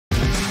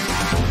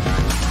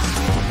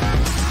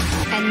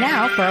And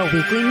now for our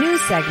weekly news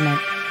segment.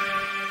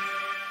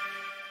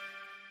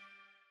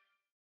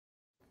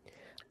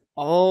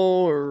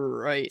 All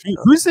right.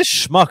 Who's this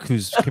schmuck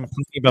who's complaining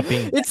about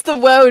being... It's the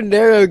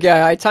Monero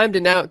guy. I timed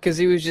him out because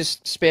he was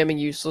just spamming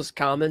useless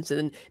comments,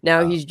 and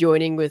now he's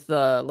joining with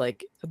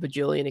like a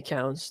bajillion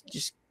accounts,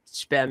 just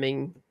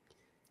spamming.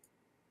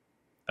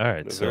 All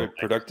right, so very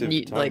productive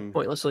time. Like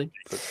pointlessly.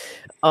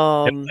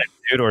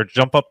 Dude, or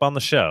jump up on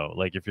the show.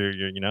 Like if you're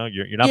not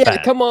yeah,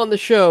 bad. come on the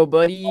show,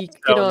 buddy.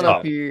 Get on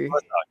up here. You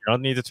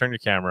don't need to turn your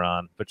camera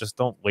on, but just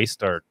don't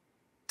waste our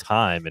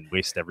time and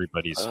waste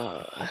everybody's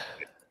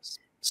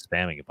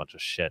spamming a bunch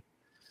of shit.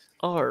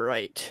 All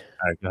right.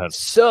 All right, go ahead.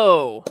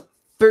 So,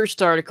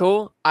 first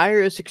article,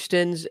 IRS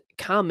extends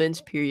comments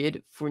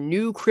period for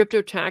new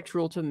crypto tax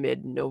rule to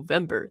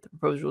mid-November. The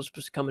proposal is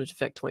supposed to come into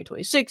effect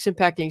 2026,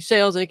 impacting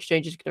sales and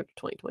exchanges conducted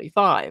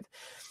 2025.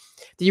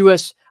 The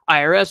U.S.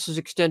 IRS has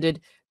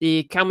extended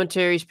the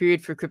commentaries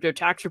period for crypto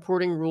tax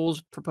reporting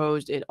rules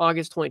proposed in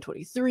August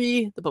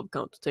 2023. The public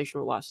consultation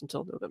will last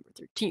until November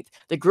 13th.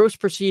 The gross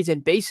proceeds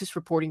and basis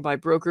reporting by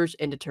brokers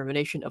and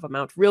determination of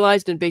amount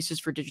realized and basis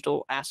for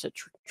digital asset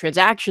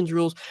transactions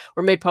rules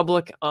were made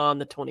public on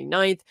the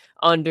 29th.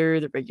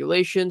 Under the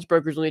regulations,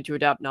 brokers will need to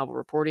adopt novel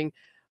reporting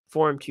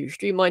form to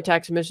streamline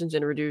tax emissions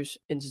and reduce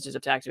instances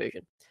of tax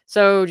evasion.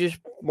 So just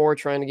more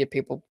trying to get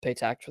people to pay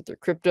tax with their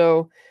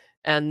crypto.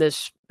 And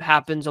this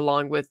happens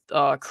along with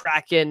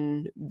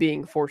Kraken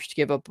being forced to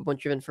give up a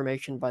bunch of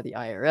information by the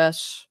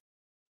IRS.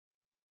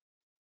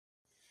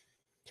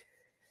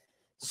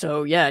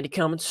 So, yeah, any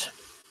comments?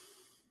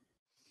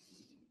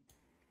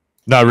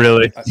 Not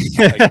really. I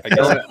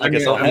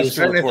guess I'll I'm have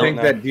starting to think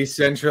now. that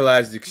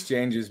decentralized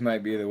exchanges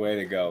might be the way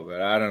to go,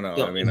 but I don't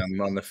know. I mean, I'm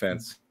on the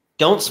fence.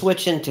 Don't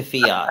switch into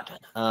fiat,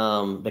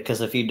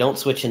 because if you don't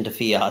switch into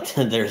fiat,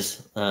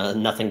 there's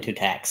nothing to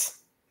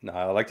tax. No,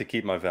 I like to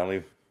keep my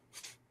value.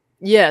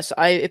 Yes,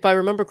 if I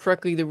remember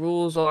correctly, the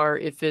rules are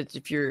if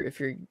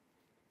you're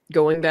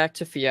going back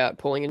to fiat,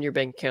 pulling in your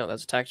bank account,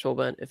 that's a taxable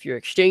event. If you're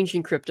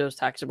exchanging crypto, it's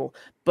taxable.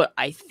 But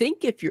I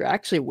think if you're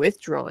actually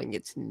withdrawing,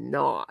 it's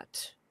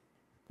not.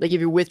 Like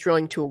if you're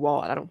withdrawing to a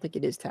wallet, I don't think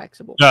it is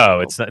taxable. No,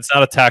 it's not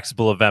a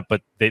taxable event,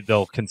 but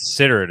they'll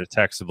consider it a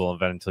taxable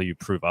event until you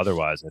prove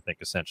otherwise, I think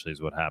essentially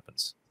is what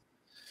happens.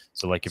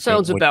 So like if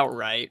sounds about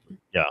right.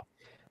 Yeah.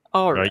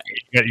 All right.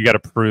 You got to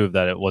prove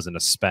that it wasn't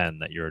a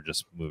spend, that you're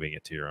just moving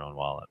it to your own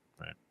wallet.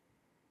 Right.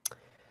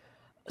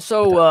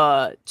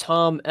 So,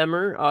 Tom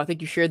Emmer, I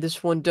think you shared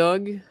this one,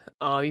 Doug.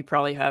 You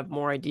probably have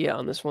more idea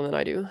on this one than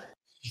I do.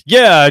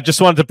 Yeah, I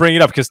just wanted to bring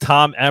it up because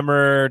Tom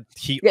Emmer,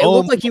 it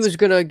looked like he was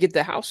going to get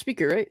the House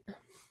Speaker, right?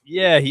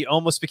 Yeah, he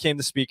almost became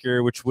the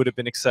Speaker, which would have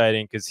been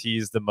exciting because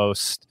he's the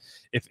most...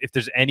 If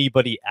there's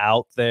anybody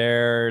out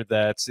there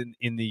that's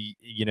in the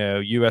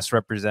U.S.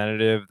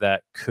 representative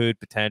that could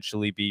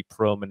potentially be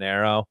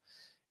pro-Monero,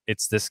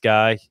 it's this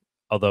guy,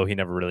 although he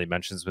never really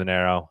mentions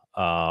Monero.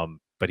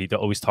 But he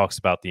always talks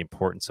about the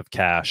importance of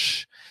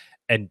cash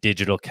and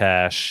digital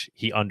cash.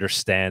 He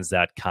understands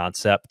that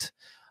concept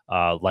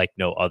like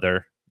no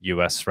other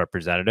U.S.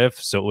 representative.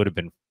 So it would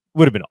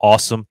have been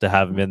awesome to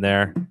have him in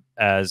there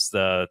as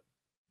the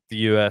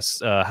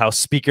U.S. House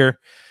Speaker,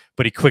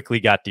 but he quickly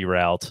got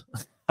derailed.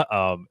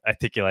 I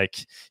think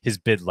his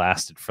bid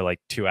lasted for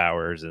like 2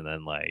 hours, and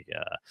then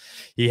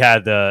he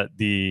had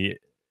the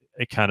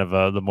kind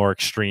of the more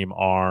extreme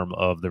arm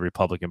of the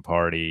Republican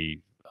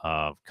Party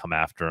come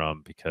after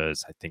him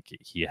because I think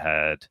he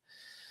had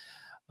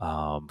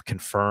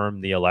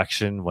confirmed the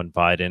election when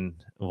Biden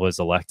was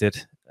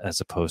elected,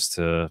 as opposed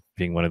to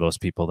being one of those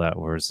people that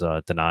was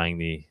denying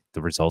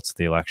the results of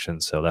the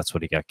election. So that's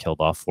what he got killed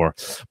off for.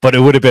 But it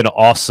would have been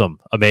awesome,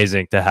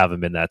 amazing to have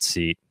him in that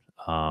seat.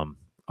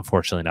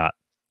 Unfortunately not.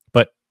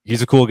 But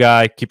he's a cool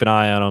guy. Keep an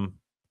eye on him.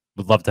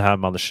 Would love to have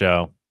him on the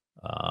show.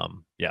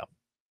 Yeah.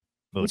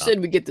 Instead,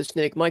 we get the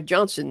snake, Mike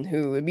Johnson,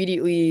 who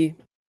immediately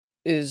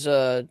is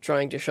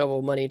trying to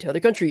shovel money to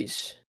other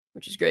countries,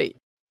 which is great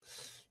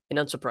and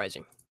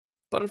unsurprising,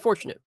 but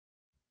unfortunate.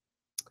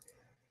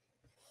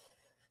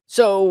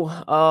 So,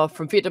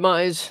 from fiat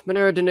demise,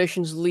 Monero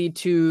donations lead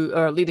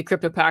the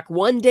crypto pack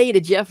one day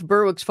to Jeff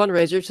Berwick's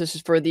fundraisers. This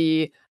is for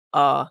the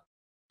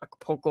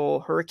Acapulco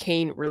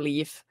hurricane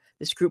relief.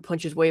 This group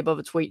punches way above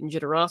its weight in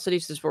generosity.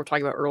 So this is what we were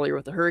talking about earlier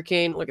with the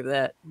hurricane. Look at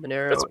that,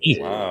 Monero.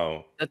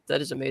 Wow,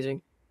 that is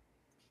amazing.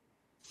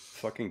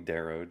 Fucking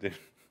Darrow, dude.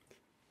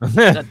 Is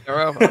that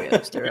Darrow? Oh, yeah,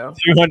 that's Darrow.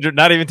 200,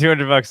 not even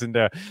 $200 in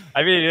Darrow.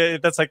 I mean,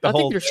 that's like the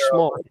whole. I think they're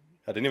small.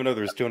 I didn't even know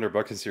there was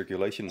 $200 in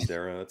circulation in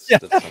Darrow. That's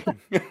something.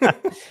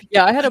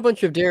 Yeah, I had a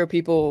bunch of Darrow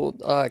people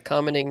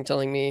commenting,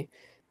 telling me,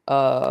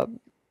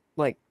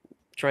 like,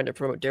 trying to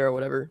promote Darrow,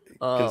 whatever.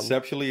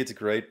 Conceptually, it's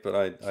great,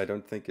 but I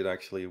don't think it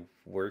actually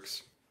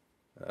works.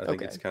 I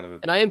think it's kind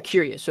of. And I am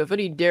curious. So if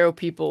any Darrow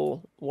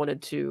people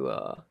wanted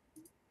to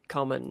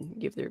come and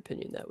give their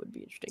opinion, that would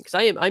be interesting. Because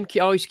I'm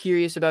always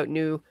curious about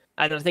new.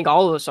 I think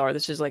all of us are.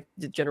 This is like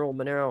the general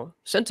Monero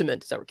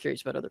sentiment, is that we're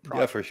curious about other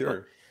products. Yeah, for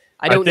sure.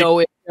 I don't know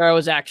if Darrow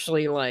is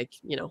actually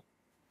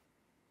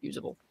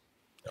usable.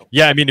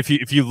 Yeah, I mean, if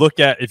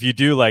you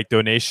do like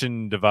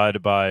donation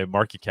divided by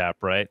market cap,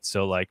 right?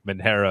 So like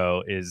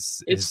Monero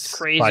is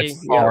crazy. by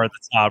far the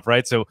top,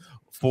 right? So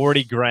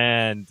 40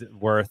 grand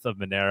worth of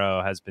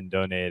Monero has been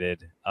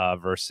donated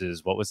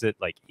versus what was it,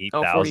 like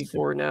 8,000?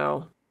 44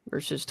 now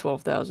versus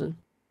 12,000.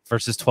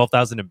 Versus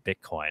 12,000 in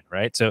Bitcoin,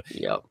 right? So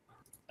yep.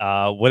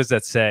 What does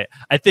that say?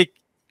 I think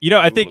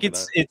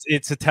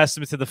it's a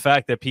testament to the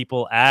fact that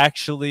people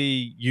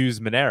actually use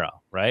Monero,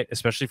 right?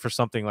 Especially for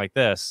something like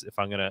this. If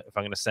I'm gonna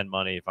send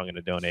money, if I'm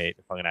gonna donate,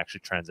 if I'm gonna actually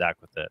transact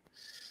with it,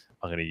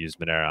 I'm gonna use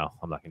Monero.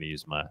 I'm not gonna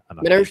use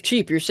Monero's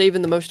cheap. You're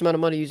saving the most amount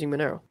of money using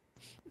Monero.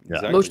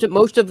 Yeah. Exactly.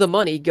 Most of the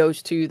money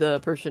goes to the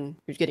person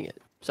who's getting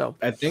it. So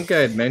I think I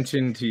had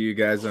mentioned to you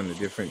guys on a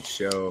different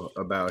show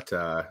about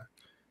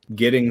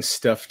getting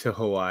stuff to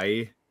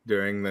Hawaii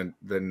during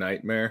the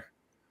nightmare,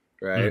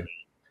 right?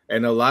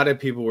 And a lot of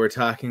people were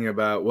talking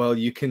about, well,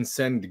 you can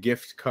send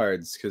gift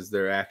cards because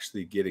they're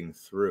actually getting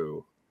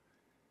through.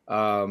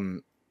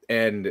 And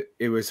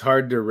it was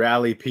hard to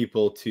rally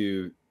people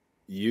to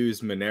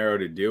use Monero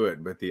to do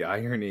it. But the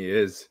irony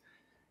is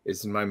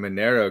my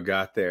Monero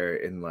got there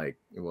in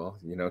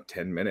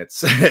 10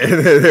 minutes.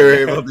 They were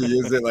able to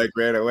use it like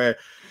right away.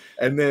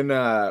 And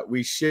then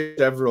we shipped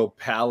several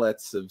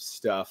pallets of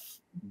stuff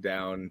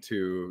down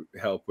to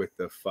help with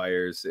the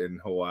fires in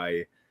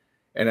Hawaii.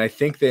 And I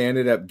think they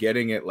ended up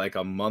getting it like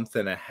a month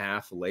and a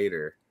half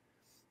later.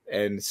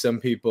 And some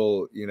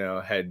people,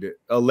 had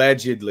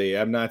allegedly,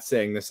 I'm not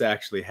saying this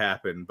actually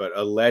happened, but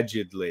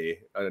allegedly,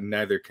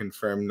 neither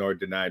confirmed nor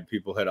denied,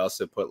 people had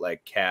also put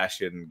like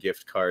cash and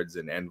gift cards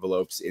and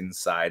envelopes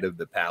inside of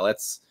the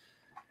pallets.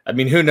 I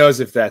mean, who knows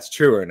if that's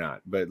true or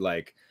not, but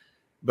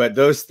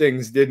those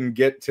things didn't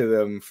get to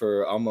them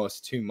for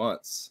almost 2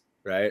 months,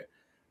 right?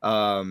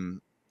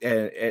 And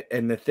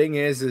the thing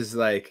is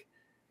like,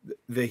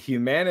 the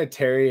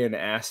humanitarian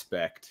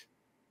aspect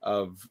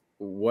of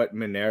what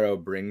Monero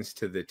brings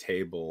to the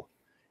table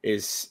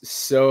is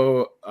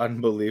so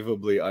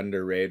unbelievably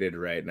underrated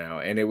right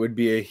now. And it would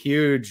be a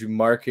huge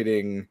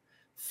marketing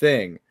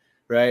thing,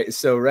 right?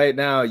 So right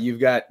now you've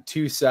got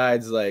two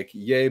sides like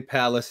yay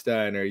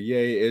Palestine or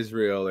yay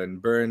Israel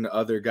and burn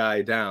other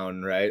guy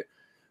down, right?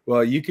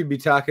 Well, you could be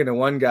talking to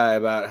one guy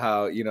about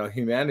how,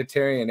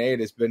 humanitarian aid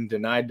has been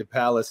denied to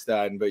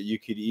Palestine, but you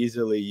could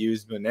easily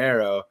use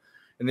Monero.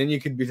 And then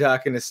you could be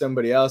talking to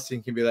somebody else and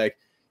you can be like,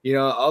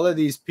 all of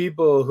these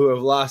people who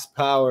have lost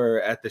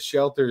power at the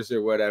shelters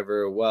or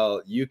whatever,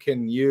 well, you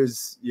can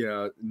use,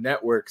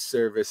 network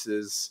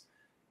services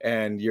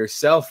and your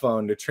cell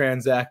phone to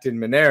transact in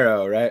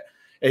Monero, right?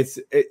 It's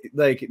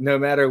like no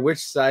matter which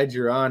side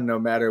you're on, no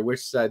matter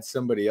which side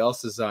somebody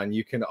else is on,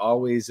 you can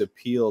always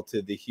appeal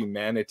to the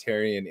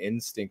humanitarian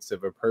instincts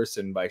of a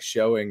person by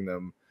showing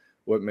them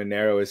what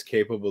Monero is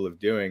capable of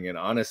doing. And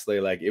honestly,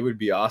 like it would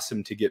be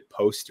awesome to get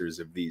posters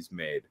of these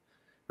made,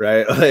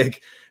 right?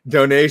 Like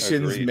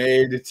donations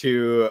made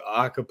to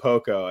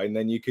Acapulco, and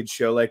then you could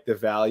show like the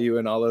value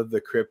in all of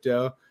the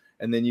crypto,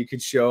 and then you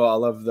could show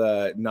all of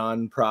the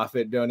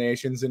non-profit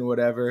donations and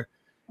whatever.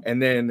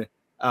 And then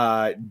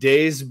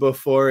days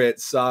before it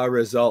saw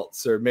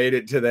results or made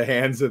it to the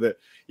hands of the,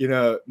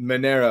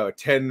 Monero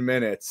 10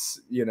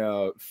 minutes,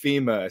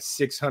 FEMA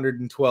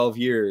 612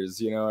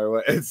 years, or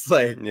what it's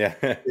like.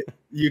 Yeah.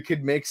 You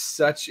could make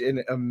such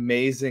an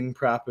amazing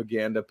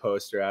propaganda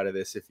poster out of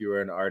this if you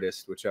were an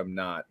artist, which I'm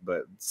not,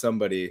 but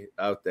somebody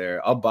out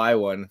there. I'll buy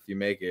one if you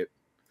make it.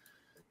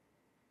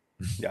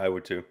 Yeah, I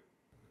would too.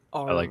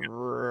 All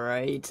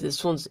right.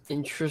 This one's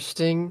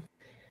interesting.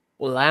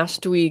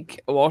 Last week,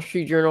 a Wall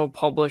Street Journal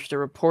published a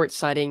report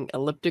citing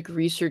elliptic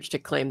research to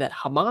claim that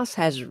Hamas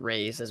has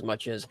raised as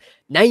much as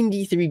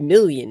 $93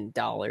 million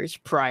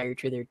prior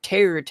to their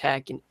terror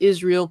attack in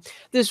Israel.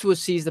 This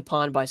was seized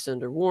upon by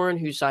Senator Warren,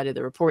 who cited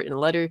the report in a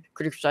letter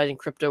criticizing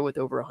crypto with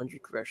over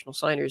 100 congressional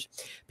signers.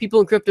 People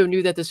in crypto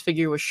knew that this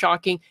figure was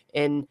shocking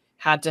and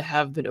had to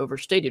have been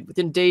overstated.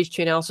 Within days,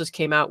 Chainalysis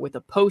came out with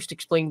a post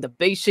explaining the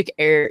basic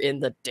error in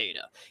the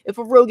data. If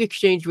a rogue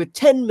exchange with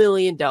 $10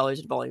 million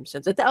in volume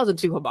sends 1,000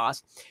 to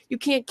Hamas, you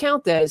can't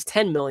count that as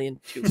 10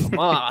 million to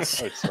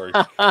Hamas.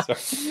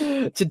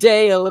 Sorry.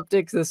 Today,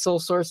 Elliptic, the sole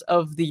source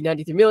of the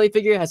 93 million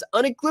figure, has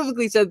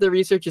unequivocally said the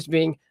research is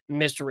being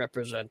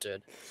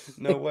misrepresented.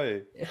 No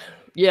way.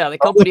 Yeah, the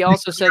company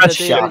also said that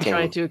they were shocking.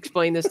 trying to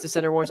explain this to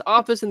Senator Warren's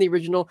office and the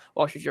original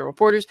Wall Street Journal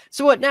reporters.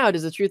 So what now?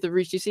 Does the truth have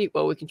reached DC?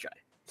 Well, we can try.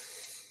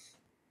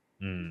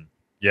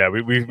 Yeah,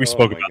 we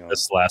spoke about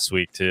this last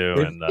week too,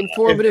 and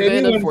informative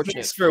and unfortunate.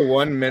 Thinks for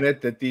 1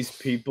 minute that these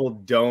people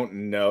don't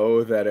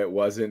know that it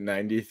wasn't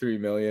 $93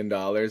 million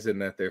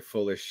and that they're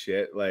full of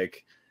shit.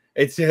 Like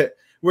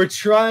we're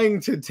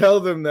trying to tell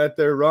them that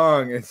they're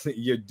wrong. It's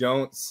you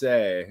don't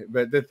say.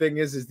 But the thing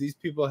is these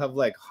people have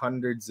like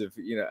hundreds of,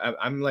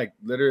 I'm like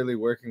literally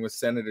working with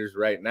senators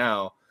right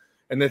now.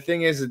 And the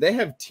thing is that they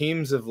have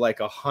teams of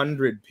like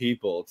 100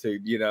 people to,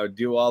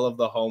 do all of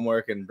the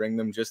homework and bring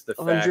them just the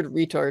 100 facts.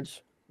 retards.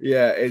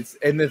 Yeah,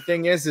 and the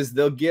thing is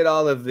they'll get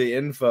all of the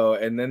info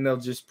and then they'll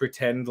just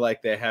pretend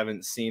like they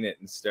haven't seen it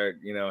and start,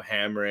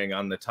 hammering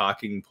on the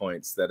talking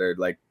points that are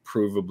like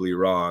provably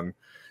wrong.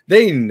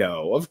 They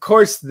know. Of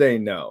course they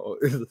know.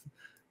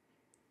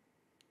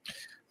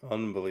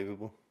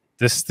 Unbelievable.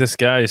 This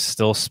guy is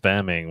still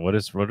spamming. What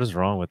is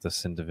wrong with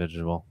this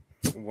individual?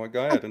 What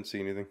guy? I don't see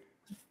anything.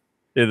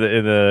 In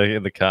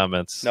the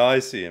comments. No, I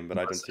see him, but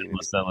I don't see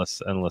anything.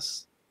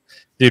 Endless.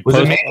 Dude, Was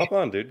it me? Hop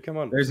on, dude. Come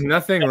on. There's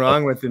nothing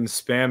wrong with him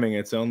spamming.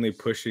 It's only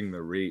pushing the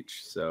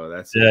reach. So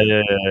that's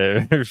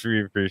yeah.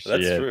 We appreciate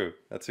That's it. true.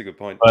 That's a good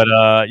point. But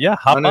yeah,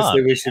 hop honestly,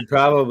 on. we should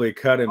probably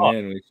cut him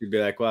in. We should be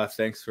like, "Wow,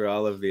 thanks for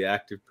all of the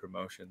active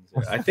promotions."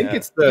 I think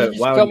it's the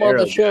Just come on the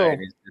Monero show. guy.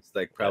 And he's just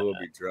like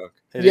probably drunk.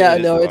 It Yeah,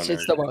 is no, the it's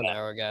the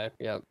Monero guy.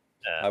 Yeah.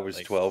 I was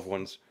 12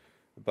 once.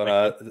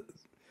 But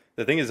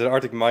the thing is that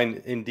Arctic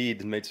Mine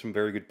indeed made some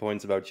very good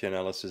points about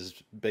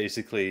Chainalysis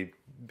basically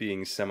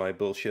being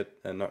semi-bullshit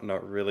and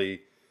not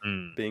really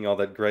being all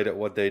that great at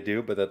what they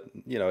do, but that,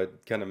 you know, it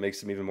kind of makes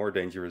them even more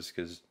dangerous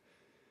because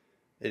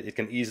it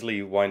can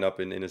easily wind up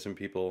in innocent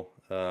people,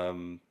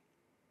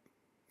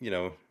 you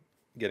know,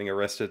 getting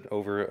arrested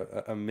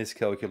over a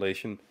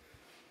miscalculation.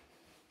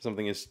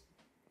 Something as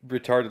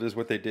retarded as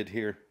what they did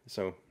here.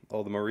 So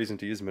all the more reason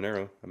to use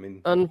Monero. I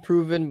mean,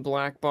 Unproven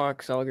black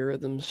box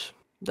algorithms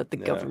that the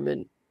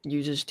government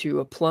uses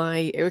to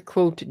apply air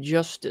quote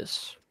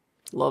justice.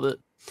 Love it.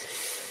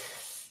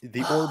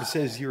 The orb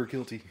says you're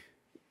guilty.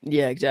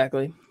 Yeah,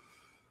 exactly.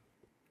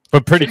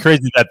 But pretty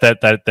crazy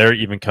that they're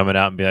even coming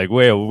out and be like,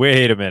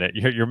 wait a minute,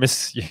 you're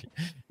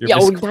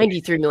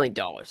 $93 million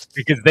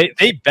because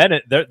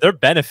they're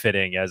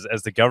benefiting as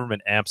the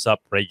government amps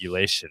up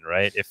regulation,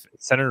 right? If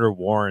Senator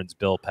Warren's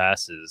bill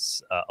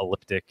passes,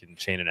 elliptic and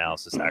chain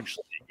analysis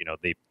actually, you know,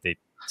 they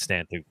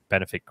stand to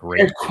benefit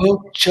greatly.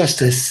 Quote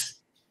justice.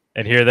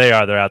 And here they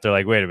are, they're out there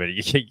like, wait a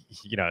minute,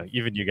 you know,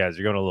 even you guys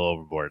are going a little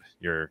overboard.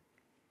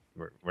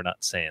 We're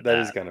not saying that. That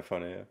is kind of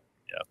funny, yeah.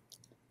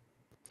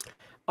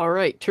 All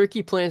right,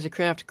 Turkey plans to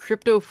craft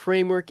crypto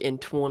framework in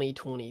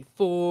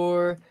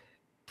 2024.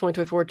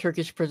 2024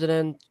 Turkish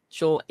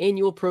presidential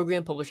annual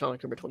program published on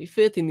October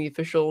 25th in the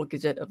official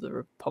Gazette of the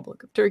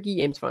Republic of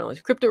Turkey aims to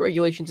finalize crypto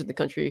regulations in the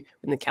country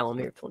within the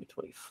calendar year of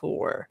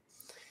 2024.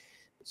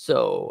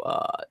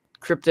 So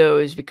crypto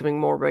is becoming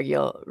more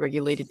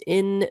regulated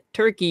in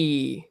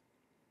Turkey.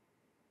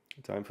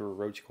 Time for a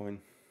roach coin.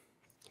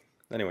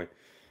 Anyway.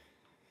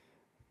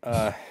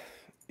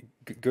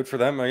 Good for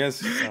them, I guess.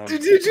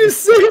 Did you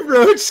just say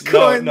roach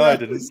coin? No, I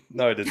didn't.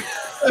 No, I didn't.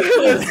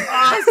 That's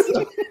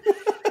awesome.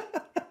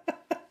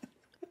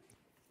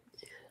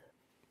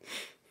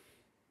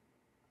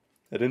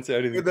 I didn't say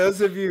anything. For those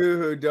of you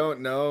who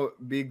don't know,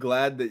 be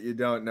glad that you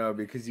don't know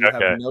because you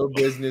have no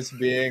business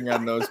being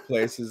on those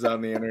places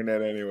on the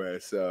internet anyway.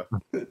 So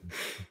I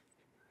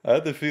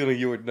had the feeling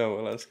you would know,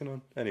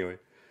 Alaskan. Anyway,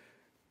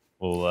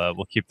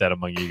 we'll keep that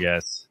among you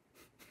guys.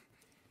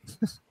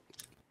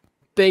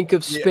 Bank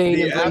of Spain.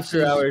 The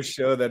after hours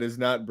show that is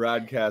not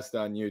broadcast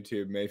on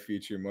YouTube may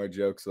feature more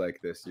jokes like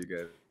this. You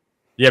guys.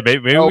 Yeah, maybe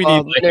we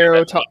need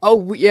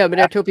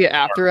MoneroTopia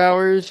After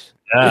Hours.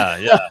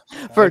 Yeah.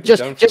 For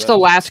just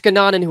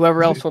Alaskanon and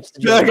whoever else wants to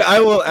join. Doug,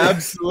 I will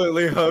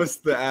absolutely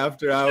host the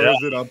after hours,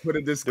 and I'll put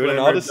a disclaimer. Do an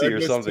Odyssey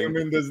Douglas or something.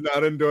 Tillman does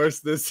not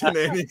endorse this in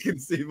any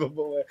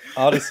conceivable way.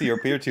 Odyssey or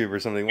PeerTube or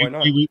something. Why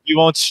not? You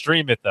won't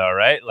stream it though,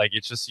 right? Like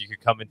it's just you could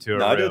come into a.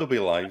 No, it'll be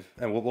live,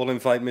 and we'll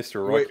invite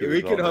Mr. Rocky.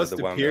 We could host a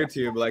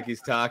PeerTube like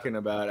he's talking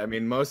about. I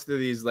mean, most of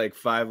these like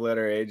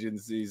 5-letter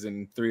agencies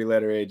and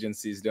 3-letter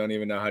agencies don't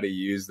even know how to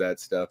use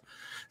that stuff.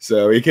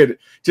 So we could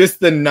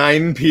just the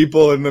 9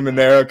 people in the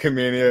Monero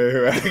community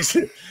who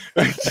actually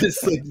are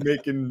just like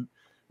making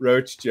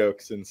roach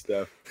jokes and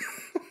stuff.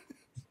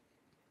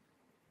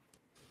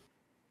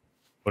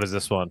 What is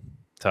this one?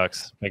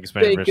 Tux. Bank of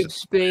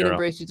Spain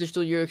embraces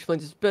digital euro,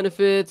 explains its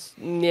benefits.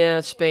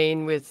 Yeah,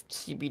 Spain with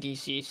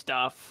CBDC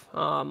stuff.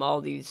 All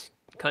these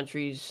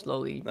countries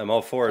slowly. I'm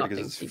all for it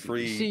because it's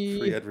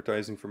free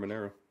advertising for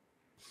Monero.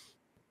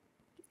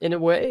 In a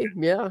way,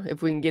 yeah,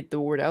 if we can get the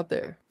word out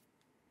there.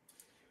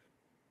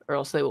 Or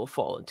else they will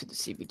fall into the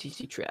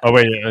CBDC trap. Oh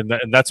wait,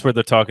 and that's where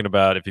they're talking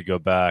about. If you go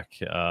back,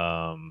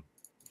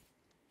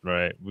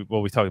 right?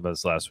 We talked about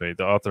this last week.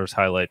 The authors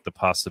highlight the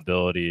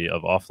possibility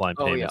of offline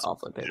payments,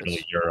 offline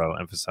payments. Euro,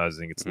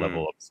 emphasizing its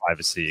level of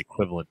privacy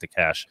equivalent to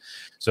cash.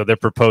 So they're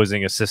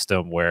proposing a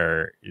system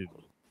where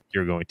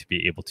you're going to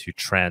be able to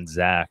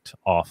transact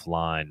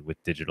offline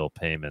with digital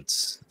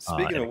payments.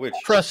 Speaking of which,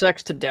 press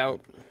X to doubt.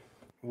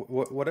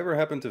 Whatever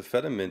happened to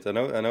Fedimint? I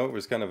know it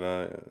was kind of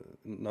a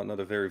not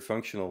a very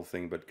functional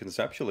thing, but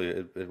conceptually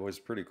it was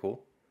pretty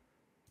cool.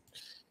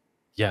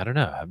 Yeah, I don't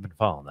know. I've been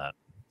following that.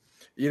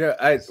 You know,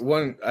 I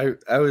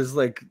was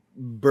like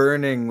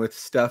burning with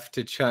stuff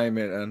to chime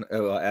in on,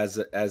 as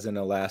an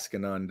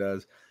Alaskanon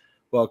does,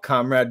 while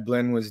Comrade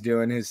Blinn was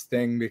doing his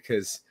thing,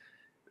 because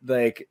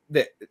like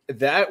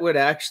that would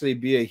actually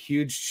be a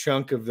huge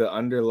chunk of the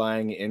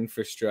underlying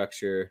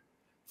infrastructure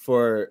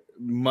for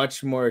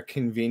much more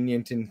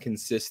convenient and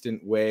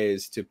consistent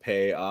ways to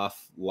pay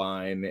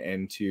offline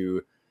and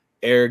to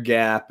air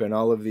gap and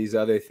all of these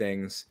other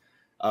things.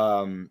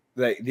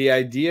 Like the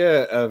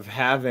idea of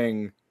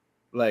having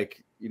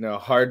like, you know,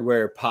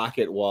 hardware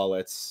pocket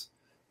wallets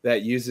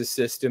that use a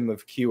system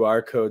of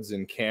QR codes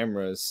and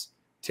cameras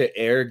to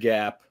air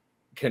gap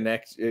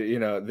connect,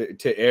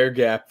 to air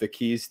gap the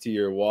keys to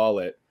your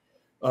wallet.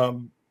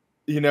 That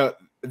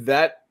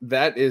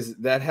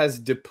has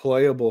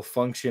deployable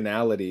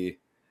functionality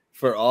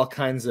for all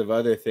kinds of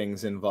other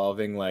things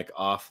involving like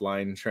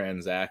offline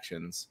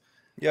transactions.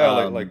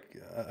 Yeah,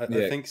 I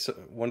think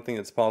one thing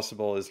that's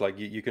possible is like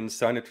you can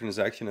sign a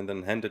transaction and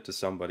then hand it to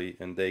somebody,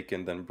 and they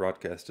can then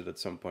broadcast it at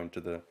some point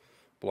to the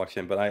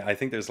blockchain. But I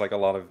think there's like a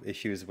lot of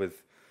issues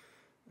with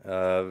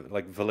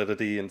like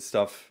validity and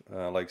stuff.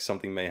 Like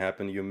something may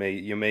happen. You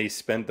may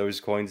spend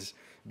those coins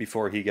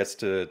before he gets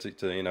to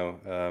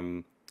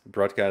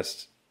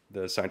broadcast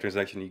the signed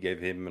transaction you gave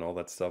him and all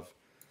that stuff.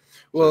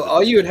 Well,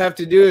 all you would have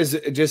to do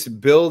is just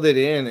build it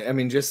in. I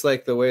mean, just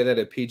like the way that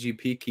a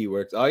PGP key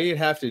works, all you'd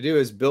have to do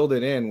is build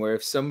it in where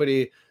if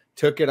somebody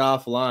took it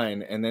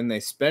offline and then they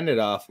spend it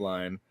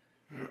offline,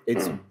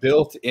 it's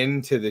built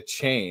into the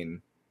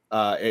chain.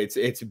 What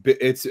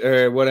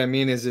I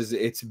mean is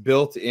it's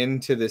built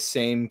into the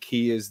same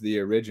key as the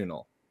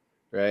original,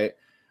 right?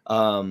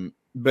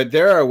 But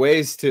there are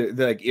ways to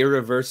like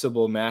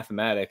irreversible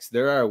mathematics.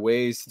 There are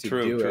ways to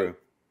do it.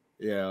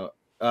 You know.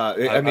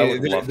 I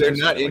mean, they're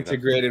not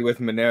integrated with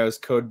Monero's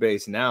code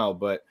base now,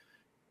 but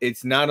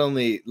it's not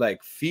only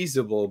like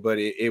feasible, but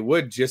it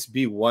would just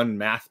be one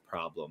math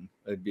problem.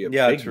 It'd be a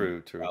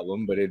big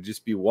problem, but it'd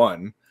just be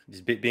one.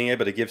 Just being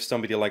able to give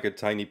somebody like a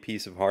tiny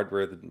piece of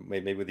hardware, that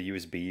maybe with a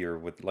USB or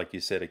with, like you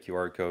said, a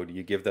QR code.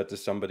 You give that to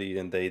somebody,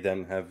 and they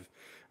then have,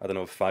 I don't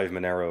know, 5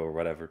 Monero or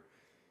whatever.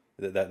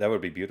 That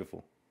would be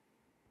beautiful.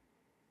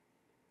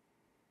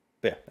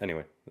 But yeah.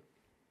 Anyway.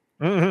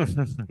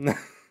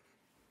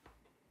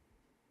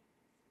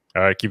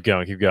 All right, keep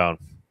going, keep going.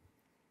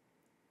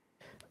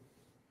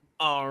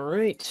 All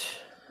right.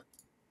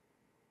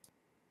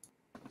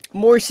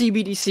 More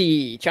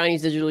CBDC.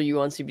 Chinese digital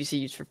yuan CBDC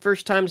used for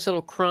first time to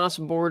settle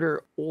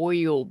cross-border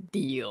oil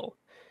deal.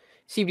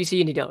 CBDC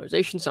and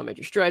de-dollarization saw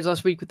major strides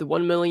last week with the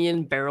 1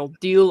 million barrel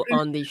deal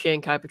on the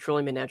Shanghai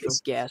Petroleum and Natural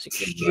Gas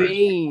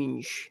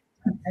Exchange.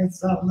 I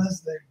stopped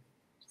listening.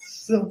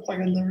 Still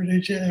fucking Liberty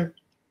Jam.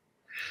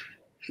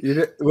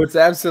 What's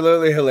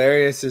absolutely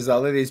hilarious is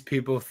all of these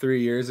people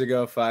 3 years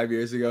ago, 5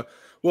 years ago.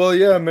 Well,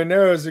 yeah,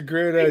 Monero is a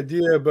great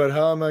idea, but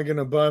how am I going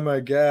to buy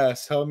my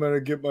gas? How am I going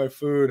to get my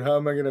food? How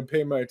am I going to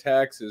pay my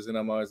taxes? And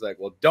I'm always like,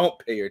 well, don't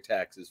pay your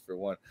taxes for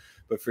one,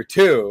 but for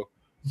two,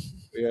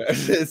 yeah,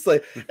 it's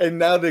like, and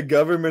now the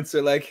governments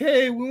are like,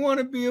 hey, we want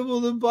to be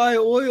able to buy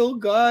oil,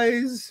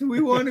 guys. We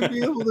want to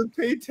be able to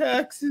pay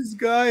taxes,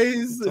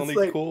 guys. It's only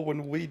like, cool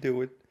when we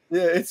do it.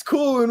 Yeah, it's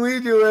cool when we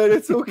do it.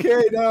 It's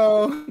okay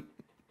now.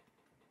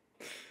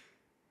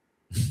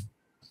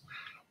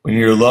 When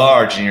you're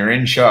large and you're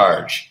in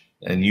charge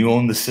and you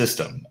own the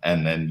system,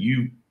 and then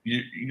you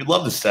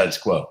love the status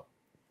quo.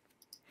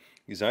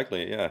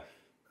 Exactly, yeah.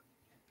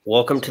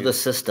 Welcome to the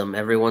system.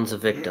 Everyone's a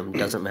victim.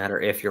 Doesn't matter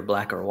if you're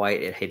black or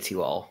white. It hates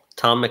you all.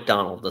 Tom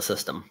McDonald, The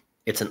System.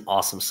 It's an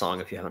awesome song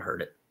if you haven't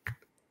heard it.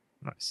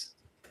 Nice.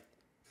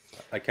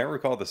 I can't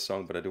recall the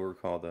song, but I do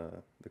recall the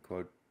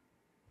quote.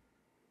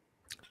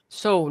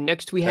 So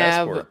next we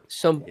have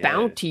some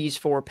bounties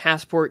for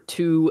Passport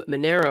to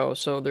Monero.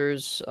 So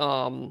there's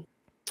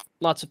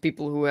lots of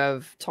people who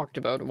have talked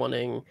about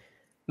wanting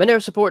Monero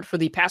support for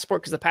the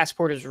Passport, because the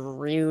Passport is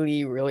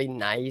really, really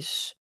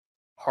nice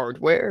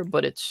hardware,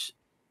 but it's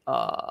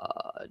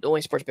it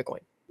only supports Bitcoin,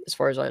 as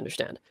far as I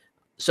understand.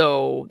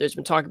 So there's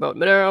been talk about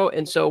Monero,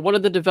 and so one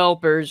of the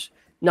developers,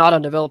 not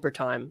on developer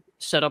time,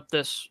 set up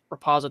this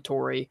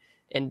repository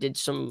and did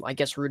some, I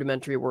guess,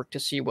 rudimentary work to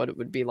see what it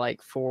would be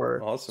like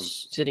for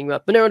setting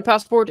up Monero and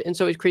Passport, and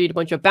so he's created a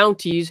bunch of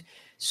bounties.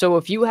 So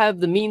if you have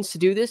the means to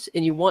do this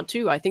and you want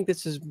to, I think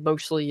this is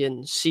mostly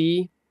in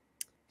C,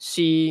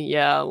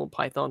 yeah, a little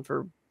Python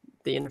for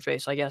the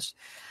interface, I guess,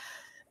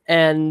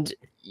 and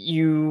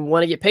you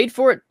want to get paid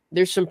for it,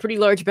 there's some pretty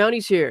large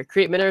bounties here.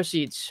 Create Monero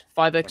seeds,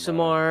 5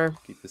 XMR.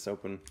 Keep this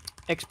open.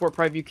 Export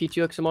private view key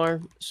 2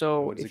 XMR.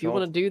 So if you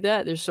want to do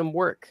that, there's some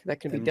work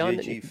that can be done.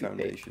 MJG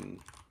Foundation.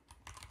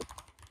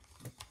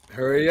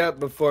 Hurry up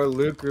before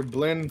Luke or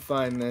Blinn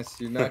find this.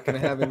 You're not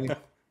going to have any.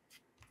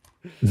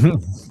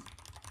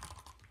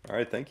 All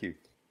right, thank you.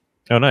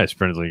 Oh, nice,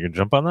 Brindley. You can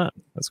jump on that.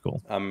 That's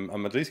cool.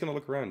 I'm at least going to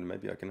look around.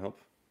 Maybe I can help.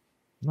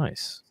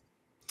 Nice.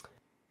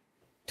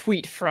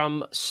 Tweet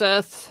from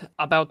Seth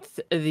about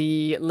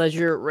the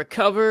Ledger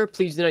Recover.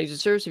 Please do not use the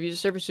service. If you use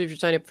the service, if you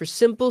sign up for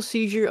simple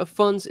seizure of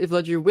funds, if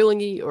Ledger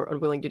willingly or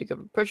unwilling due to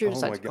government pressure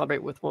decides to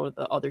collaborate with one of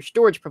the other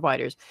storage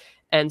providers.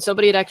 And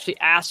somebody had actually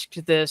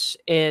asked this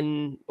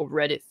in a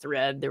Reddit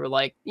thread. They were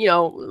like,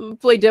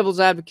 play devil's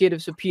advocate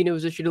if subpoena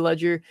was issued to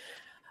Ledger.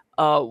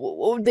 What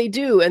would they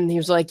do? And he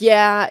was like,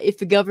 yeah, if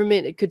the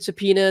government could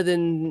subpoena,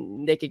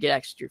 then they could get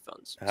access to your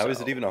funds. How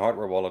is it even a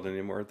hardware wallet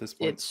anymore at this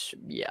point?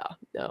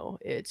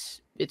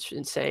 It's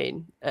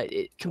insane.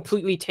 It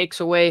completely takes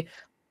away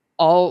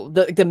all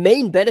the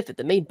main benefit.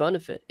 The main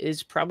benefit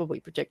is probably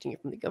protecting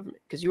it from the government,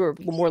 because you are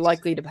more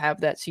likely to have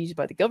that seized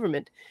by the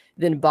government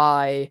than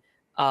by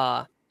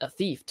a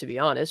thief, to be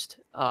honest.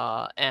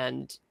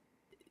 And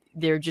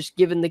they're just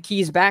giving the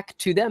keys back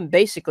to them.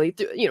 Basically,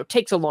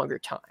 takes a longer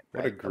time.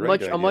 What Right? a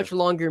great a much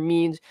longer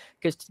means,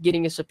 because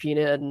getting a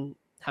subpoena and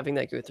having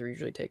that go through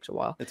usually takes a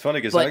while. It's funny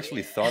because I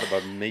actually thought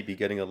about maybe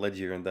getting a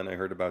ledger, and then I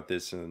heard about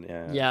this, and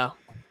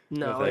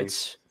no,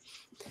 thanks.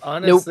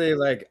 Honestly,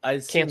 like I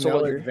see Cancel no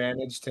ledger.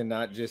 advantage to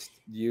not just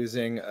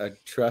using a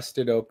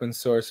trusted open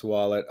source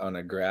wallet on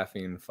a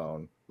graphene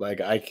phone.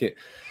 Like I can,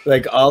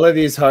 like all of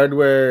these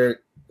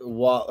hardware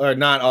or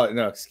not all.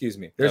 No, excuse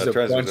me. There's a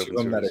bunch of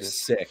them that are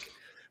sick.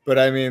 But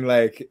I mean,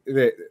 like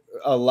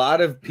a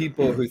lot of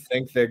people who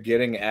think they're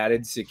getting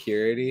added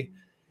security,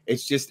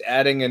 it's just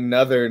adding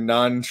another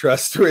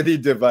non-trustworthy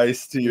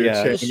device to your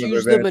chain. Just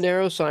use the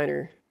Monero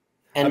signer.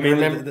 And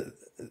remember,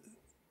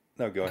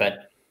 no, go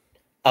ahead.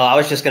 Oh, I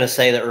was just going to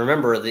say that.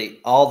 Remember,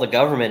 all the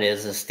government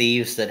is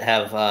thieves that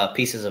have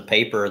pieces of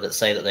paper that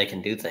say that they can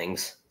do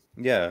things.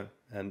 Yeah,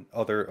 and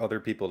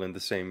other people in the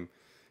same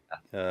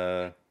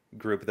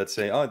group that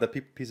say, "Oh, that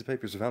piece of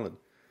paper is valid."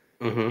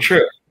 Mm-hmm.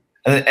 True.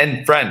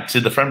 And friend, to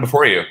the friend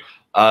before you,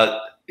 the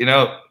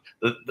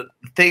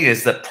thing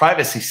is that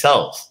privacy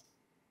sells.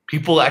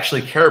 People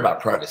actually care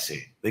about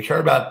privacy. They care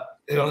about,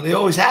 they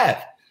always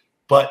have.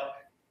 But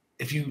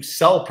if you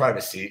sell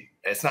privacy,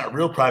 it's not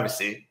real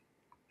privacy,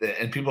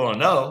 and people don't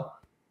know,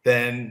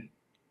 then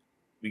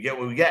we get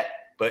what we get.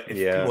 But if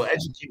people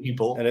educate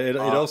people, and it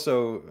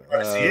also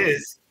privacy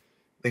is,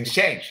 things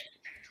change.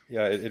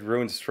 Yeah, it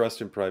ruins trust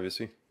in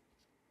privacy.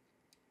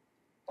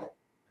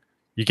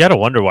 You got to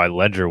wonder why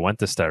Ledger went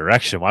this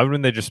direction. Why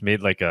wouldn't they just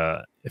made like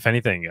if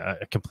anything,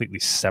 a completely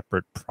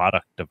separate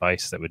product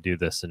device that would do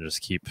this and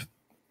just keep?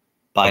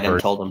 Biden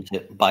told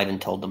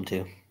them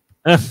to.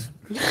 I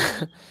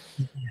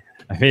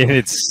mean,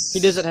 he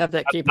doesn't have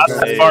that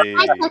capability.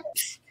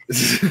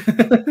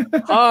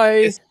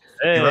 Hi.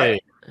 Hey.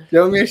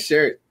 Show me a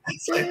shirt.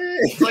 It's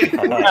like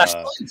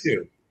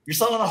you're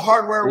selling a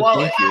hardware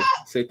wallet. Thank you.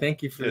 Say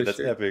thank you for the that's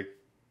shirt. Epic.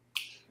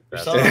 You're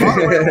selling a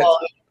hardware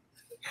wallet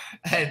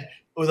and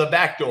with a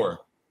backdoor.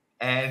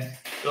 And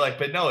they're like,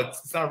 but no,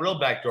 it's not a real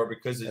backdoor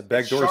because a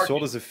backdoor is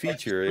sold as a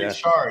feature. Yeah,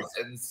 shards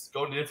and it's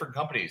going to different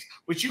companies,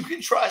 which you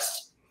can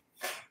trust.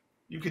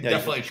 You can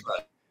definitely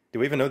trust. Do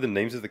we even know the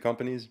names of the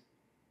companies?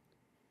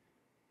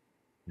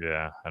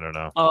 Yeah, I don't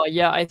know.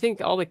 Yeah, I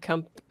think all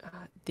the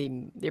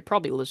they're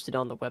probably listed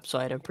on the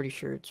website. I'm pretty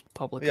sure it's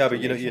public. Yeah,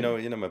 but you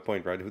know my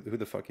point, right? Who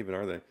the fuck even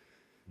are they?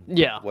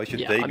 Yeah. Why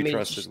should they be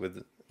trusted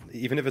with?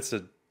 Even if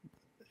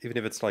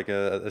it's like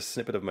a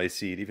snippet of my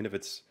seed, even if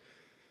it's,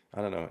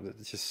 I don't know,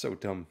 it's just so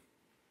dumb.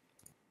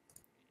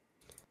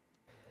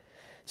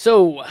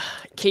 So,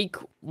 Cake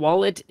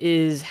Wallet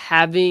is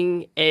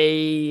having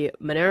a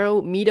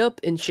Monero meetup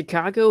in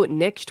Chicago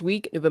next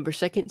week, November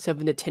 2nd,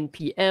 7 to 10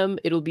 p.m.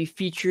 It'll be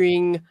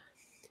featuring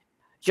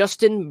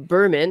Justin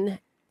Berman,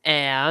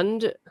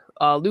 and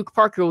Luke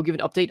Parker will give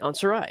an update on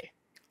Sarai.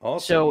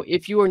 Awesome. So,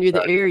 if you are near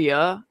the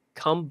area,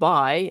 come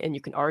by, and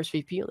you can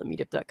RSVP on the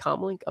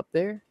meetup.com link up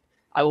there.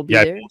 I will be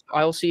there.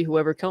 I will see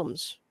whoever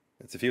comes.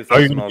 It's a few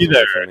thousand miles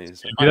away from me.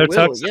 So. I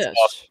will, yes.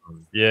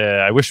 Awesome.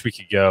 Yeah, I wish we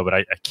could go, but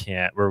I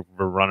can't. We're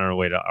running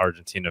away to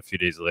Argentina a few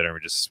days later, and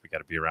we got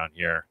to be around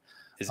here.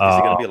 Is it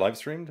going to be live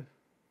streamed?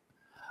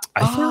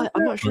 I'm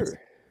not sure.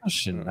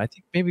 I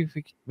think maybe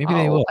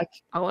they will.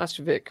 I'll ask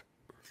Vic.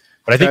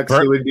 But I think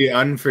it would be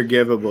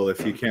unforgivable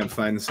if you can't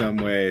find some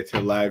way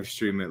to live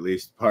stream at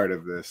least part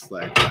of this.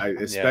 Like,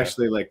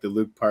 especially like the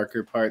Luke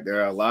Parker part.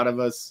 There are a lot of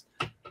us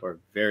who are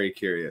very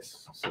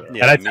curious. So.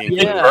 Yeah, and I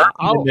think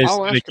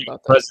I'll ask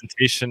about that.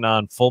 Presentation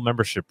on full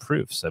membership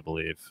proofs. I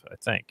believe.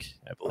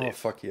 Oh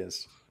fuck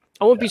yes!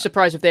 I won't be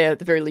surprised if they at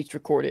the very least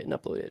record it and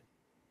upload it.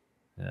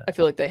 Yeah. I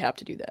feel like they have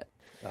to do that.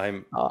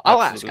 I'm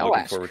I'll ask.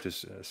 Looking forward to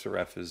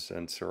Serapis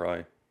and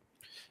Sarai.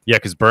 Yeah,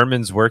 because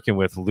Berman's working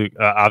with Luke.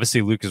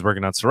 Obviously, Luke is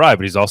working on Sarai,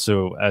 but he's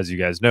also, as you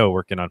guys know,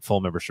 working on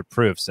full membership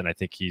proofs, and I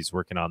think he's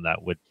working on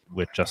that with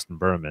Justin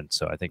Berman.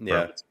 So I think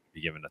Berman's going to be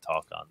giving a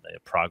talk on the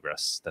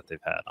progress that they've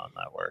had on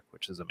that work,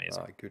 which is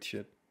amazing. Good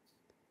shit.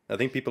 I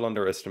think people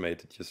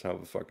underestimate just how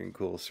fucking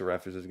cool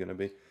Serapis is going to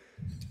be.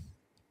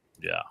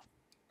 Yeah,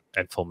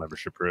 and full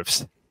membership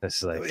proofs.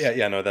 That's like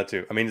no, that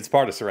too. I mean, it's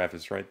part of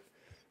Serapis, right?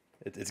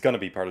 It's going to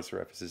be part of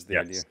Serapis. Is the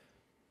idea?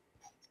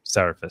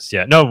 Seraphis,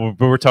 yeah. No,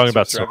 but we're talking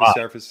about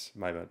Seraphis.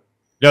 My bad.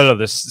 No.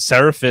 This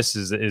Seraphis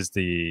is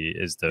the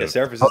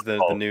Seraphis is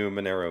the new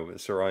Monero.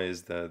 Sarai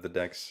is the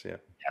Dex. Yeah.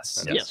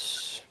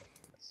 Yes.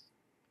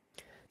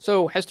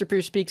 So Hester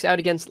Pierce speaks out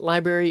against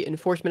library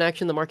enforcement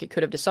action. The market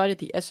could have decided.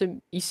 The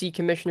SEC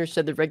commissioner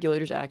said the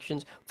regulators'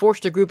 actions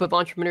forced a group of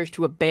entrepreneurs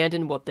to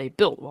abandon what they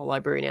built, while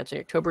library announced in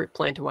October it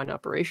planned to wind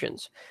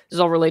operations. This is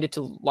all related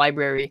to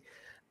library.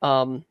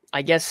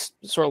 I guess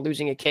sort of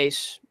losing a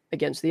case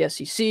against the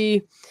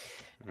SEC.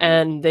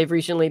 And they've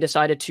recently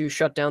decided to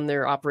shut down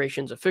their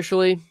operations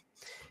officially.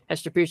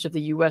 Hester Pierce of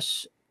the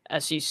U.S.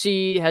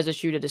 SEC has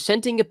issued a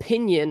dissenting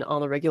opinion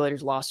on the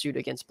regulator's lawsuit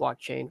against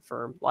blockchain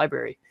firm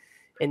Library.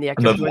 In the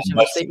October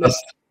 27th statement,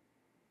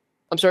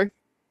 I'm sorry.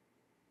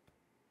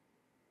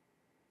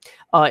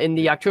 In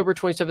the October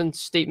 27th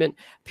statement,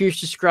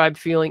 Pierce described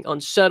feeling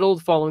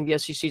unsettled following the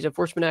SEC's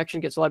enforcement action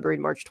against the library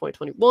in March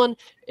 2021.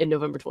 In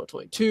November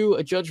 2022,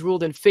 a judge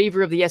ruled in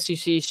favor of the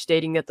SEC,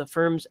 stating that the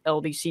firm's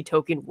LDC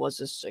token was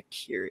a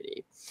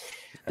security.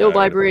 The old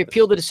library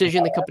appealed the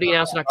decision. The company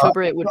announced in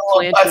October it would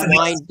plan to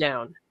wind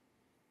down.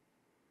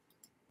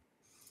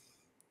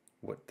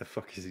 What the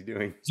fuck is he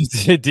doing?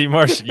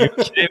 D-Marsh, you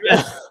came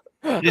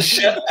in. Just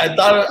shut. I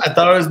thought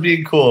I was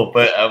being cool,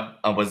 but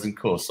I wasn't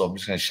cool, so I'm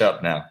just gonna shut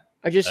up now.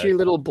 I just hear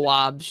little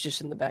blobs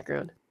just in the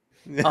background.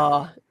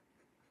 Yeah,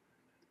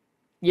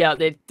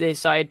 they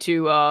decided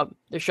to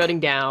they're shutting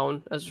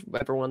down, as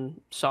everyone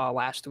saw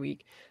last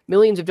week,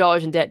 millions of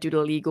dollars in debt due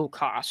to legal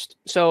cost.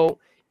 So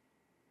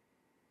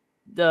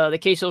the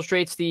case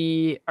illustrates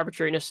the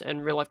arbitrariness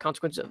and real life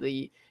consequences of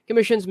the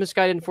commission's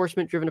misguided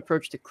enforcement driven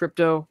approach to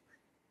crypto.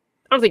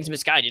 I don't think it's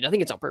misguided. I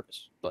think it's on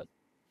purpose, but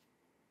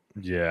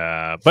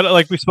yeah, but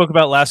like we spoke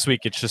about last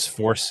week, it's just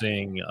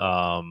forcing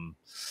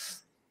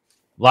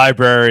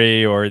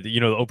library or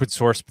the open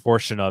source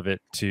portion of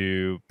it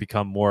to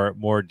become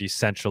more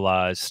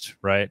decentralized,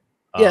 right?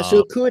 Yeah, so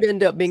it could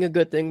end up being a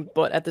good thing,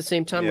 but at the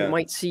same time, Yeah. we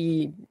might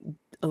see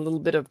a little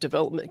bit of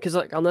development because,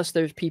 like, unless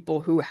there's people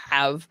who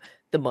have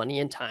the money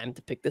and time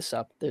to pick this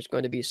up, there's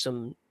going to be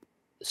some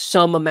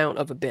amount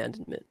of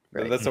abandonment,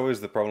 right? That's always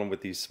the problem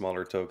with these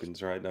smaller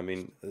tokens, right? I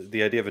mean,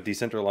 the idea of a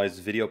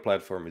decentralized video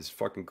platform is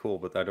fucking cool,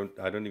 but I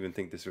don't even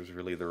think this is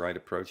really the right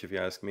approach, if you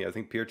ask me. I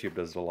think PeerTube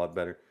does it a lot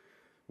better,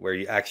 where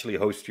you actually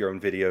host your own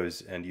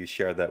videos and you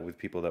share that with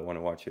people that want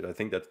to watch it. I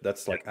think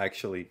that's like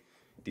actually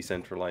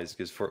decentralized,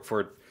 because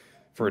for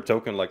a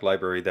token like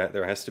library, that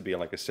there has to be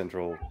like a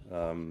central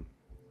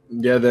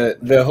Yeah,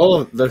 the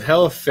whole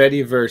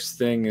Fediverse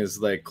thing is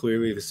like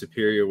clearly the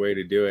superior way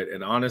to do it.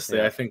 And honestly,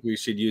 Yeah. I think we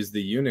should use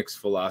the Unix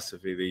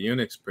philosophy, the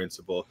Unix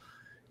principle.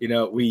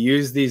 We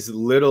use these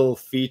little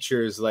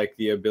features like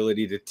the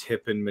ability to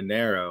tip in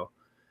Monero,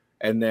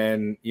 and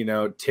then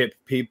tip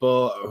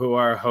people who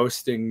are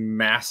hosting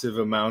massive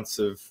amounts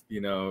of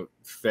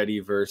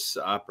Fediverse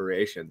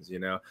operations.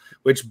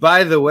 Which,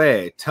 by the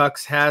way,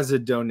 Tux has a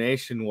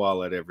donation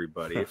wallet,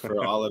 everybody,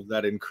 for all of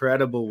that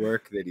incredible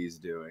work that he's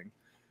doing.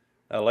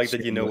 I like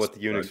that you know what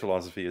the Shameless Unix plug.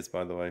 philosophy is,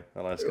 by the way.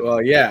 I'll ask him.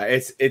 Well, yeah,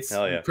 it's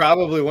Hell yeah.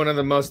 probably one of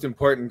the most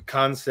important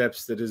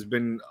concepts that has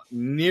been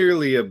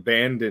nearly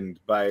abandoned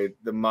by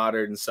the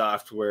modern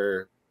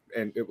software,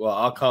 and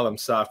I'll call them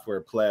software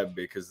pleb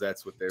because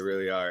that's what they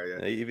really are.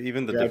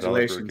 Even the developer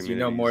Congratulations, you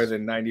know more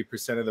communities.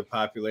 than 90% of the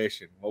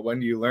population. Well, when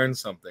do you learn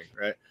something,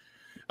 right?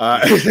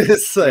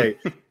 It's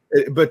like,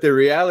 but the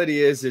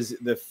reality is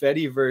the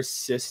Fediverse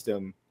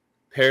system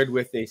paired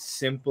with a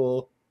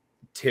simple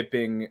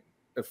tipping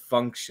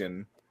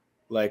function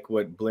like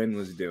what Blinn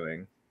was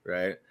doing,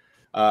 right,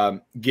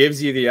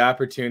 gives you the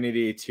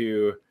opportunity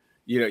to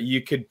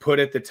you could put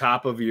at the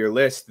top of your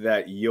list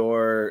that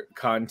your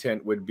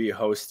content would be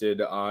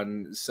hosted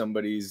on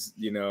somebody's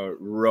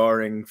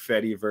roaring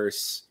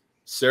Fediverse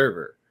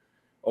server,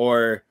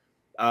 or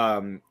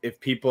if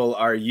people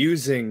are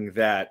using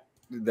that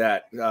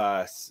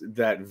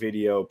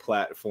video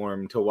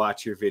platform to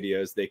watch your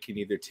videos, they can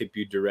either tip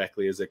you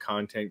directly as a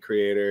content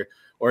creator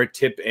or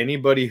tip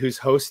anybody who's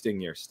hosting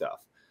your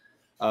stuff.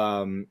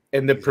 And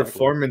the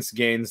performance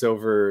gains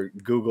over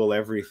Google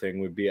everything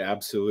would be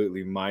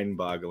absolutely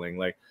mind-boggling.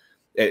 Like,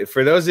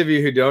 for those of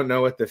you who don't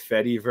know what the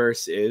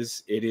Fediverse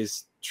is, it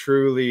is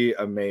truly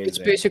amazing. It's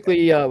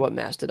basically what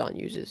Mastodon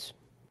uses.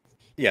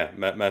 Yeah,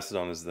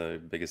 Mastodon is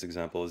the biggest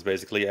example. It's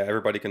basically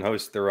everybody can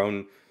host their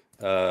own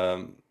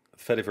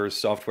Fediverse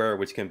software,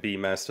 which can be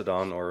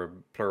Mastodon or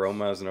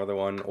Pleroma is another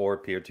one, or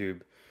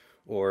PeerTube,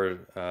 or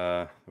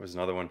there's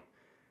another one.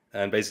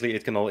 And basically,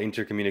 it can all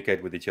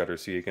intercommunicate with each other.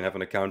 So you can have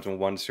an account on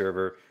one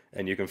server,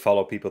 and you can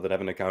follow people that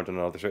have an account on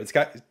another server.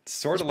 It's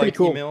sort of like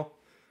cool. email.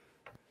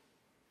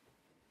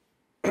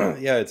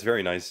 Yeah, it's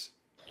very nice.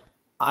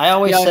 I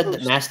always said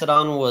that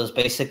Mastodon was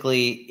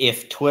basically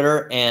if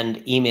Twitter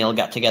and email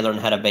got together and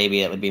had a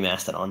baby, it would be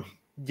Mastodon.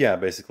 Yeah,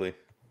 basically.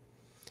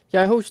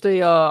 Yeah, I host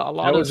a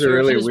lot of was a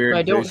really services, weird but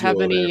I don't have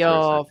visual any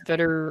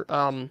there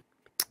for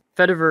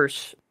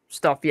Fediverse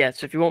stuff yet.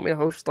 So if you want me to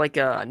host like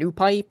a new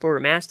pipe or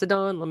a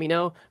Mastodon, let me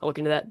know. I'll look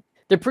into that.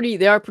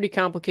 They are pretty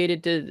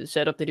complicated to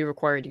set up. They do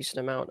require a decent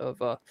amount of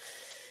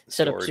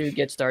setup to Storage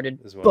get started,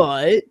 as well.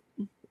 but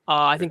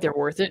I think they're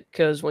worth it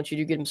because once you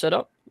do get them set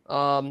up,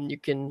 you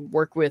can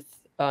work with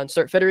and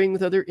start federating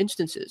with other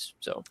instances.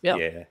 So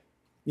yeah.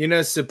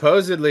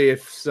 Supposedly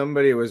if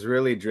somebody was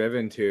really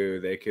driven to,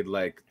 they could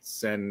like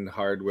send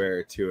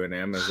hardware to an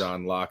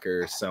Amazon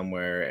locker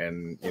somewhere,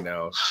 and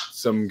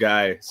some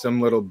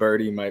little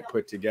birdie might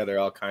put together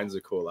all kinds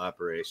of cool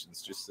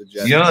operations. Just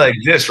suggest Like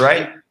this,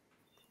 right?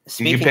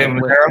 Speaking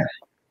of which,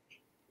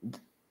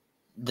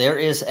 there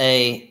is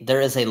a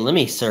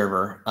Lemmy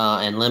server,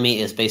 and Lemmy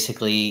is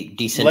basically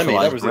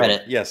decentralized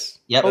Reddit. Yes.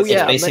 Yep. Oh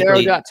yeah, it's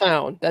basically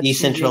Monero.town. That's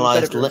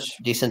decentralized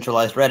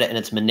Reddit, and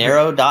it's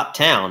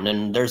Monero.town,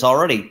 and there's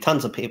already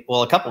tons of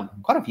people. Well,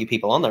 quite a few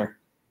people on there,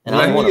 and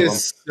I'm one Lemmy of them.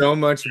 is so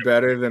much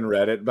better than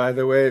Reddit, by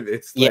the way.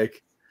 It's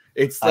like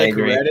It's I like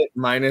agree. Reddit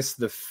minus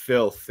the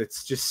filth.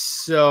 It's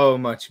just so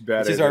much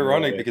better. Which is than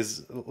ironic Reddit.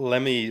 because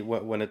Lemmy,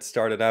 when it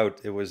started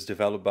out, it was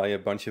developed by a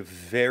bunch of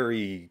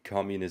very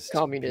communist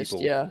people.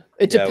 Yeah.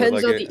 It Yeah, with depends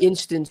like on a- the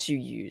instance you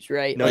use,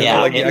 right? No, Yeah,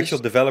 no, like the there's- actual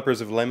developers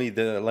of Lemmy,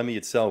 the Lemmy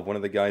itself. One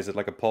of the guys had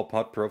like a Pol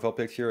Pot profile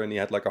picture, and he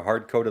had like a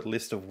hard-coded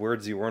list of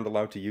words you weren't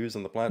allowed to use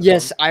on the platform.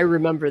 Yes, I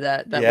remember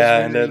that. That yeah,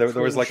 was and very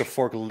there was like a cringe.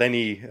 fork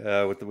Lenny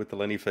with the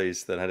Lenny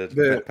face that had it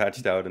The-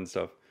 patched out and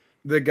stuff.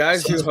 The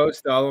guys who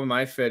host all of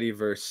my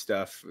Fediverse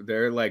stuff,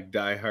 they're like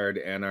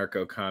diehard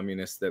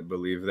anarcho-communists that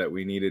believe that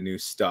we need a new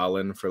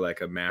Stalin for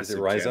like a massive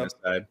Rise Up?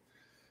 genocide.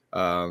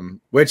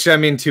 Which, I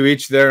mean, to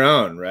each their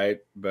own, right?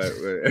 But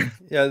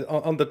Yeah,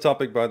 on the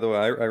topic, by the way,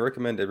 I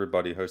recommend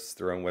everybody hosts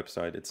their own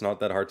website. It's not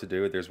that hard to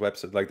do it. There's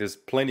there's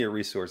plenty of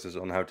resources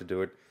on how to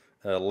do it.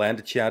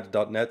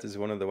 Landchat.net is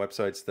one of the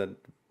websites that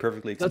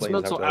perfectly That's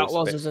explains Mental how to host.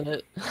 Outlaws, isn't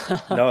it?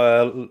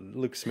 No,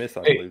 Luke Smith,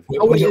 I believe.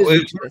 Oh, it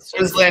is.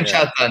 What is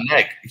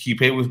landchat.net? Can you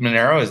pay with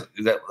Monero? Is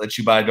that let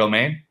you buy a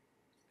domain?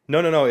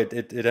 No.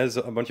 It has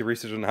a bunch of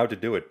research on how to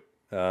do it.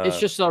 It's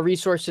just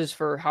resources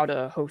for how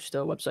to host a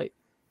website.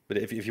 But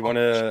if you want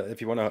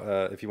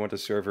a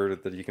server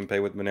that you can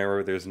pay with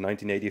Monero, there's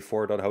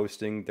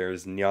 1984.hosting.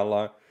 There's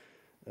Nyala,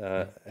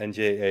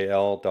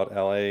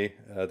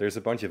 njal.la. There's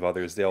a bunch of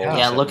others. They all Yeah,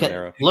 accept look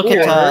Monero. at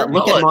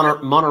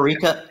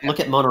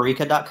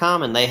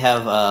MoneroTopia and they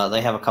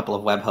have a couple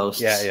of web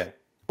hosts. Yeah.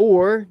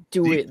 Or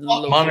do it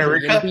locally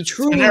Monerica? and be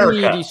truly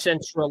Monerica.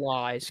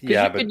 decentralized. Because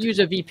Yeah, you but- could use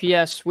a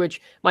VPS,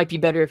 which might be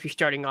better if you're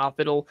starting off.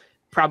 It'll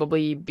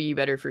probably be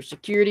better for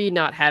security,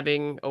 not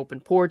having open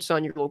ports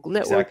on your local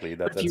network. Exactly.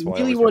 But if That's you why I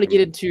really always want to get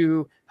recommend-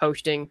 into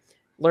hosting,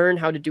 learn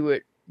how to do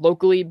it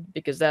locally,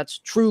 because that's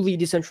truly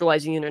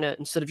decentralizing the internet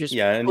instead of just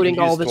Yeah, and putting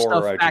all use this Tor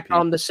or stuff back ITP.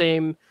 on the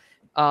same.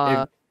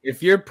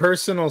 if your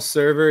personal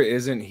server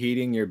isn't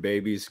heating your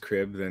baby's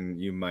crib, then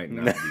you might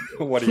not be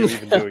good. What are you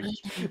even doing?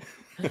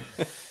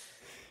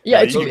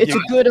 Yeah, No, it's a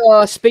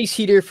good space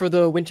heater for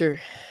the winter.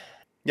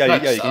 Yeah,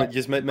 Nuts. you can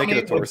just make it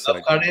a What Tor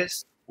site. Dovecot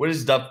is? What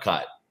is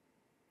Dovecot?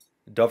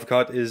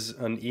 Dovecot is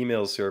an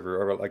email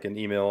server, or like an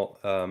email,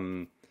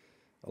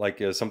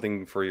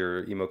 something for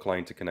your email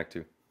client to connect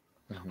to.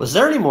 Was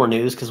there any more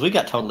news? Because we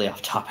got totally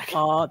off topic.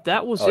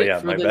 That was Oh, it yeah,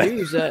 for my the bad.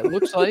 news. It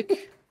looks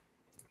like.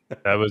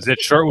 That was it.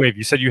 Shortwave.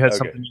 You said you had Okay.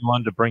 something you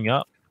wanted to bring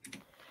up.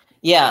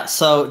 Yeah,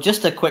 so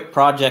just a quick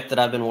project that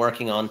I've been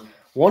working on.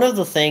 One of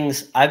the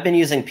things I've been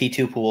using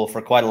P2Pool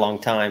for quite a long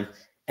time,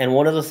 and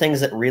one of the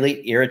things that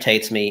really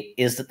irritates me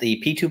is that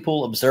the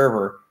P2Pool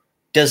observer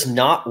does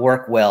not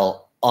work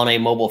well on a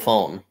mobile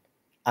phone.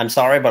 I'm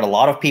sorry, but a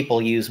lot of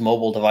people use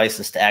mobile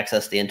devices to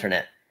access the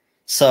internet.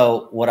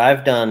 So what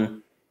I've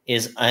done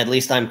is, at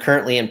least I'm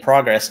currently in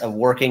progress of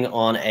working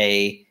on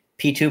a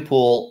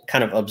P2Pool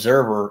kind of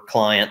observer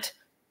client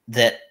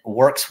that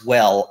works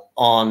well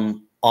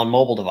on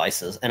mobile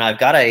devices. And I've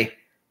got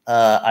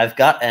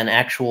an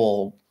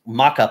actual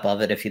mock-up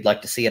of it. If you'd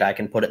like to see it, I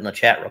can put it in the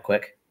chat real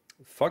quick.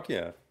 Fuck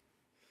yeah.